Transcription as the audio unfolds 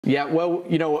Yeah, well,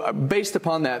 you know, based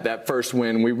upon that first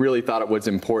win, we really thought it was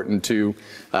important to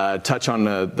touch on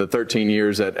the 13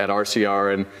 years at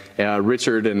RCR, and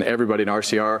Richard and everybody in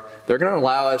RCR. They're going to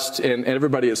allow us and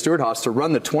everybody at Stewart-Haas to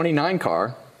run the 29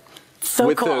 car. So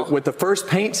with cool. with the first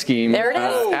paint scheme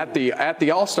at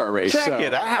the All-Star race. Check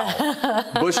it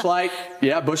out. Busch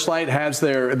Light has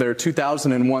their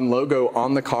 2001 logo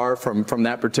on the car from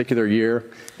that particular year.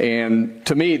 And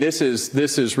to me, this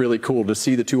is really cool to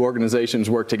see the two organizations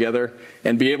work together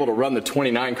and be able to run the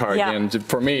 29 car again.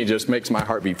 For me, just makes my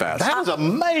heart beat fast. That is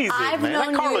amazing, man.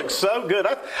 That car looks so good.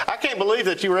 I can't believe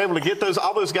that you were able to get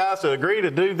all those guys to agree to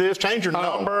do this, change your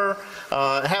number,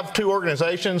 have two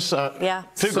organizations,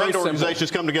 two great organizations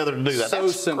come together to do that. So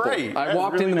That's simple. Great. I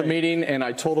walked into the meeting and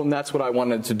I told them that's what I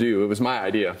wanted to do. It was my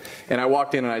idea. And I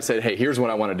walked in and I said, hey, here's what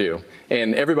I want to do.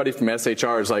 And everybody from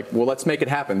SHR is like, well, let's make it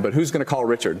happen. But who's going to call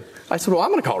Richard? I said, well, I'm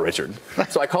going to call Richard.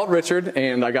 So I called Richard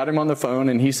and I got him on the phone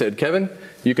and he said, Kevin,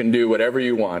 you can do whatever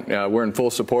you want. We're in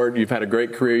full support. You've had a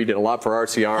great career. You did a lot for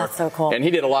RCR. That's so cool. And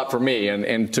he did a lot for me.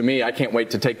 And to me, I can't wait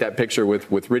to take that picture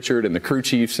with Richard and the crew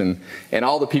chiefs and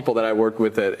all the people that I worked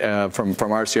with from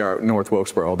RCR North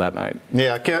Wilkesboro that night.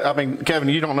 Yeah, I mean, Kevin,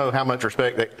 you don't know how much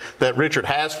respect that Richard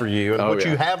has for you and what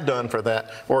you have done for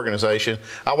that organization.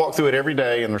 I walk through it every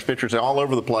day, and there's pictures all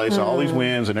over the place, all these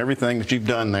wins and everything that you've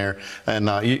done there. And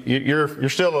you're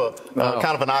still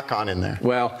kind of an icon in there.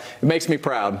 Well, it makes me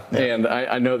proud, and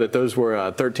I know that those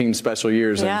were 13 special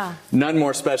years, and none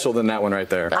more special than that one right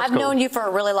there. I've known you for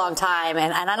a really long time,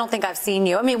 and I don't think I've seen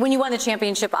you. I mean, when you won the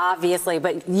championship, obviously,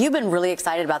 but you've been really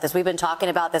excited about this. We've been talking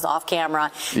about this off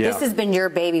camera. This has been your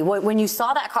baby. When you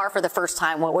saw that car for the first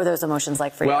time, what were those emotions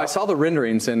like for you? Well, I saw the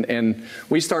renderings, and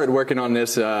we started working on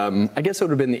this, I guess it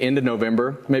would have been the end of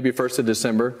November, maybe 1st of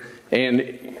December,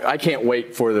 and I can't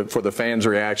wait for the fans'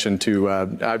 reaction to,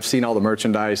 I've seen all the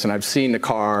merchandise, and I've seen the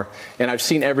car, and I've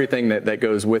seen everything that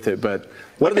goes with it, but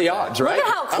what are the odds, right? Look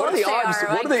at how close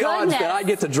what are the odds that I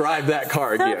get to drive that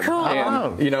car again? Cool.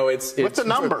 And, you know, it's what's the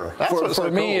number? For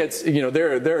me, it's, you know,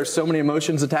 there are so many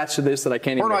emotions attached to this that I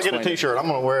can't even explain. Where do I get a T-shirt? I'm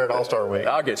going to wear it All-Star Week.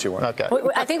 I'll get you one. Okay.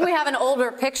 I think we have an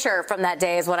older picture from that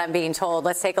day is what I'm being told.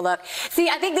 Let's take a look. See,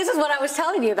 I think this is what I was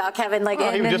telling you about, Kevin, like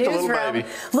in the newsroom.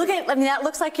 Look at, I mean, that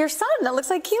looks like your son. That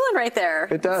looks like Keelan right there.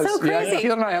 It does. So crazy. Yeah,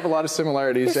 Keelan and I have a lot of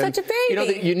similarities. You're such a baby. You know,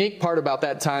 the unique part about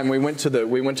that time, we went to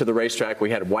the racetrack. We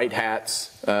had white hats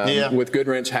with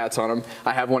Goodwrench hats on them.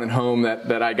 I have one at home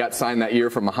that I got signed that year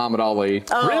from Muhammad Ali.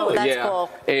 Oh, really? That's cool.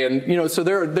 And you know, so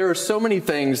there are so many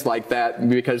things like that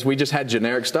because we just had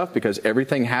generic stuff because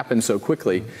everything happened so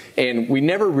quickly, and we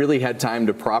never really had time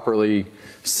to properly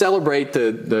celebrate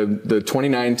the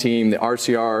 29 team, the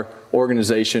RCR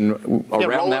organization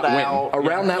around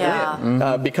that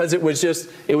win, because it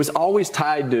was always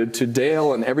tied to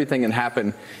Dale and everything that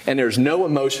happened, and there's no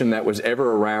emotion that was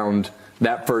ever around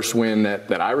that first win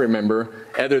that I remember,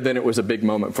 other than it was a big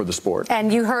moment for the sport.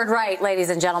 And you heard right,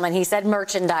 ladies and gentlemen. He said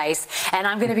merchandise, and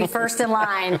I'm going to be first in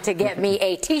line to get me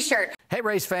a T-shirt. Hey,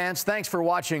 race fans, thanks for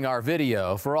watching our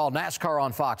video. For all NASCAR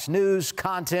on Fox News,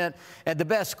 content, and the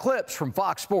best clips from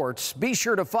Fox Sports, be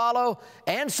sure to follow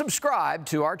and subscribe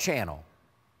to our channel.